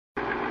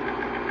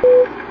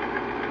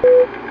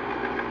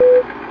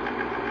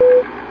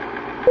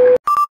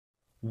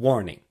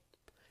Warning.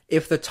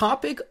 If the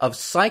topic of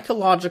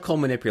psychological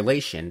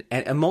manipulation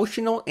and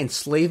emotional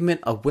enslavement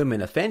of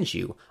women offends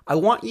you, I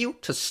want you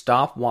to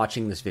stop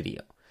watching this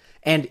video.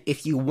 And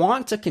if you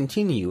want to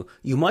continue,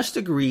 you must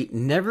agree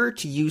never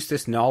to use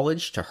this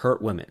knowledge to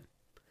hurt women.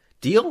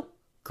 Deal?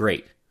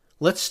 Great.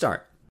 Let's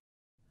start.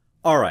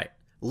 Alright,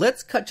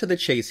 let's cut to the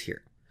chase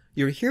here.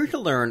 You're here to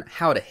learn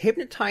how to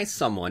hypnotize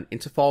someone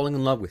into falling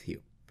in love with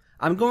you.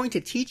 I'm going to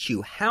teach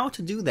you how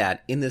to do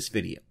that in this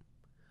video.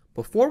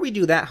 Before we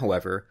do that,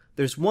 however,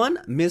 there's one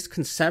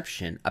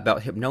misconception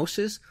about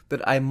hypnosis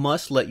that I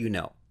must let you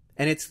know,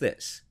 and it's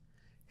this.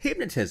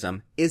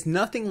 Hypnotism is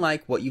nothing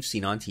like what you've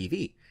seen on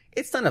TV.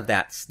 It's none of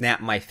that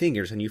snap my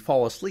fingers and you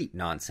fall asleep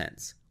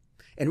nonsense.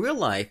 In real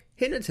life,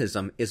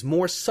 hypnotism is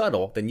more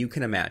subtle than you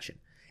can imagine.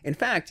 In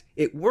fact,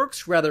 it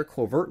works rather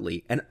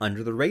covertly and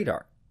under the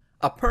radar.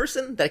 A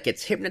person that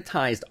gets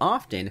hypnotized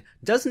often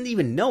doesn't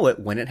even know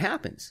it when it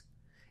happens.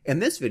 In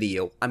this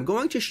video, I'm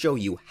going to show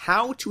you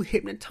how to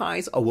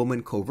hypnotize a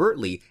woman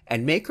covertly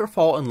and make her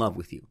fall in love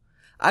with you.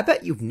 I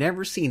bet you've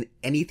never seen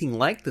anything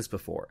like this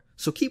before,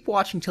 so keep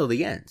watching till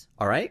the end,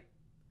 alright?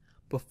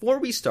 Before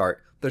we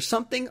start, there's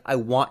something I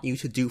want you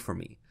to do for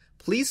me.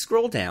 Please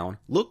scroll down,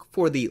 look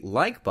for the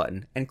like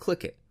button, and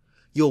click it.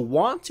 You'll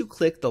want to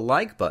click the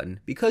like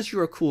button because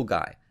you're a cool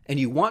guy, and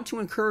you want to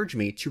encourage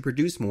me to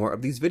produce more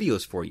of these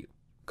videos for you.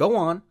 Go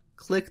on,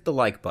 click the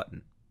like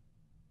button.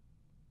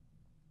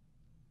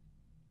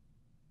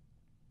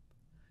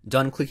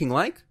 Done clicking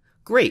like?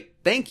 Great,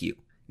 thank you.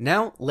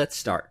 Now let's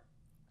start.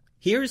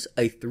 Here's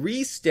a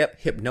 3-step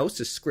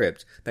hypnosis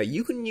script that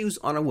you can use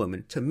on a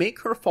woman to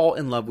make her fall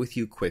in love with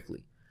you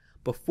quickly.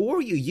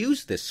 Before you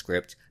use this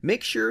script,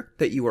 make sure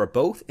that you are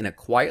both in a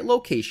quiet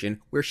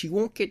location where she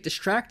won't get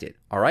distracted,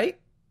 alright?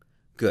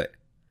 Good.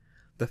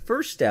 The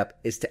first step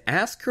is to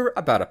ask her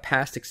about a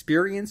past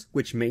experience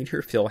which made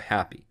her feel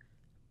happy.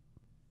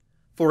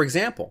 For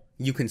example,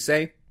 you can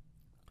say,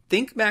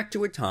 think back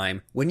to a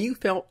time when you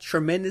felt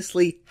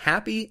tremendously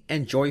happy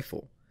and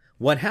joyful.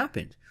 What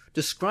happened?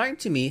 Describe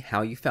to me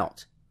how you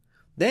felt.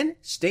 Then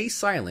stay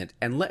silent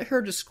and let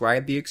her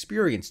describe the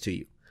experience to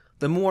you.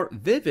 The more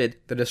vivid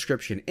the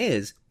description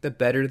is, the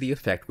better the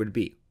effect would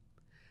be.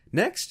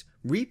 Next,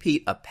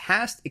 repeat a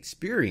past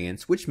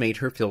experience which made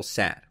her feel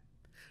sad.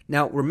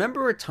 Now,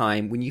 remember a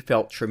time when you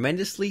felt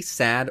tremendously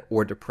sad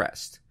or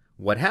depressed.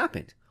 What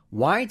happened?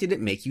 Why did it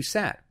make you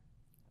sad?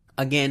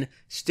 Again,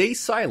 stay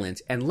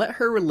silent and let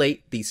her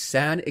relate the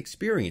sad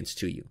experience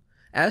to you.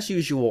 As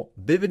usual,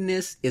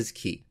 vividness is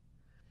key.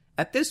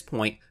 At this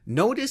point,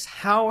 notice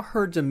how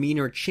her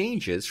demeanor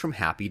changes from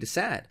happy to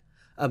sad.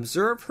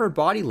 Observe her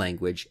body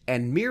language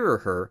and mirror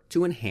her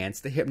to enhance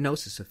the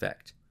hypnosis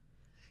effect.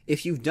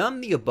 If you've done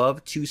the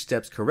above 2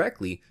 steps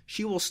correctly,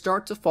 she will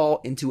start to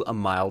fall into a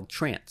mild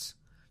trance.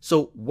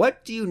 So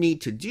what do you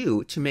need to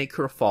do to make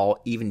her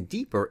fall even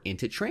deeper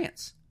into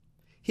trance?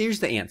 Here's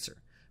the answer.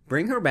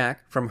 Bring her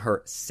back from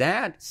her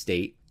sad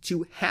state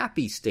to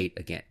happy state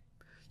again.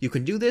 You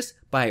can do this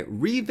by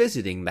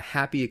revisiting the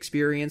happy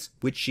experience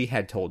which she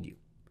had told you.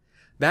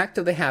 Back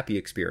to the happy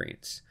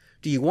experience.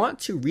 Do you want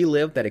to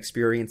relive that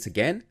experience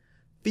again?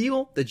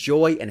 Feel the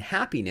joy and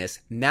happiness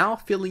now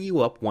filling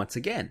you up once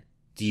again.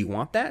 Do you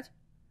want that?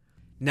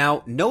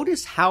 Now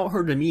notice how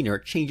her demeanor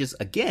changes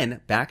again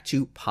back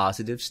to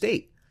positive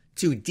state.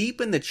 To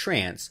deepen the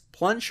trance,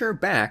 plunge her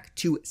back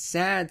to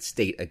sad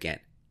state again.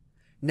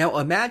 Now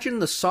imagine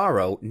the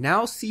sorrow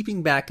now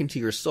seeping back into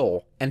your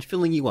soul and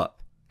filling you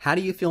up. How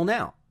do you feel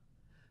now?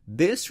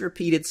 This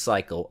repeated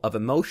cycle of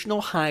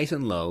emotional highs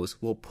and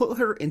lows will put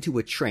her into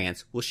a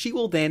trance where she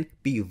will then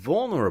be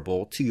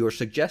vulnerable to your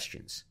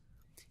suggestions.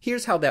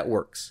 Here's how that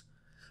works.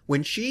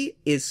 When she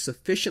is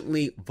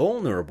sufficiently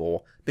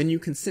vulnerable, then you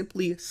can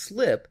simply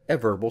slip a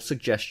verbal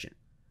suggestion.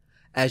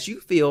 As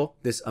you feel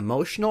this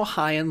emotional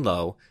high and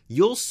low,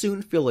 you'll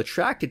soon feel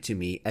attracted to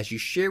me as you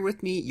share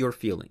with me your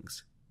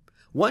feelings.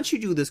 Once you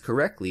do this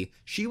correctly,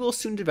 she will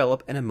soon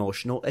develop an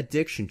emotional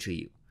addiction to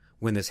you.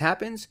 When this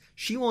happens,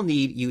 she will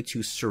need you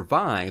to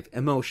survive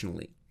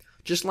emotionally,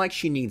 just like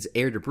she needs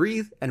air to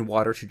breathe and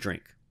water to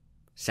drink.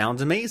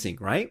 Sounds amazing,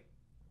 right?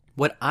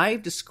 What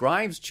I've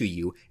described to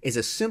you is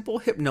a simple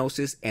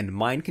hypnosis and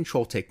mind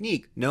control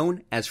technique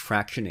known as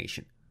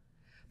fractionation.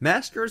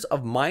 Masters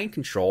of mind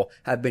control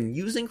have been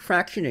using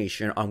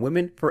fractionation on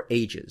women for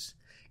ages.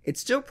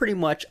 It's still pretty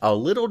much a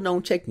little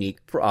known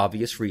technique for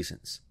obvious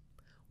reasons.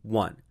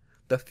 1.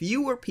 The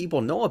fewer people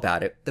know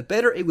about it, the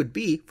better it would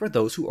be for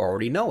those who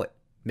already know it.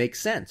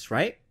 Makes sense,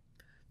 right?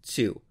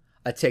 2.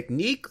 A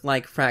technique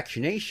like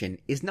fractionation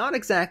is not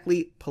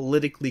exactly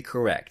politically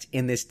correct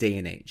in this day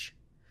and age.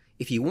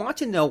 If you want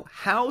to know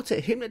how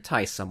to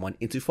hypnotize someone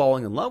into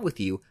falling in love with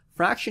you,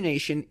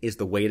 fractionation is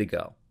the way to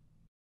go.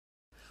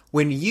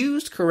 When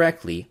used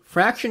correctly,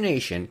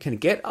 fractionation can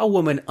get a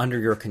woman under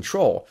your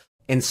control,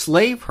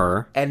 enslave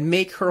her, and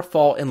make her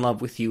fall in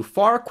love with you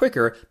far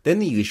quicker than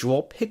the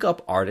usual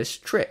pickup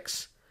artist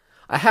tricks.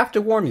 I have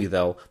to warn you,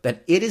 though,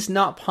 that it is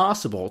not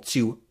possible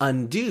to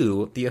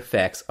undo the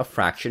effects of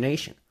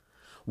fractionation.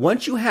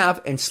 Once you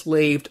have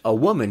enslaved a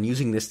woman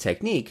using this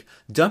technique,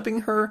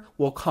 dumping her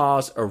will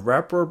cause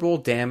irreparable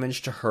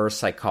damage to her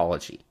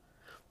psychology.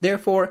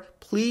 Therefore,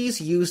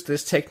 please use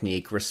this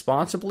technique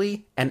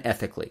responsibly and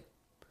ethically.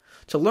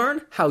 To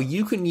learn how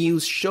you can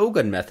use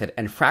Shogun method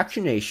and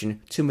fractionation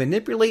to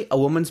manipulate a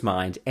woman's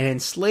mind and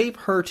enslave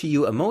her to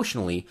you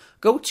emotionally,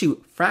 go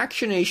to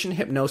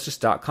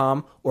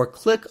fractionationhypnosis.com or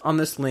click on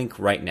this link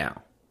right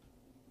now.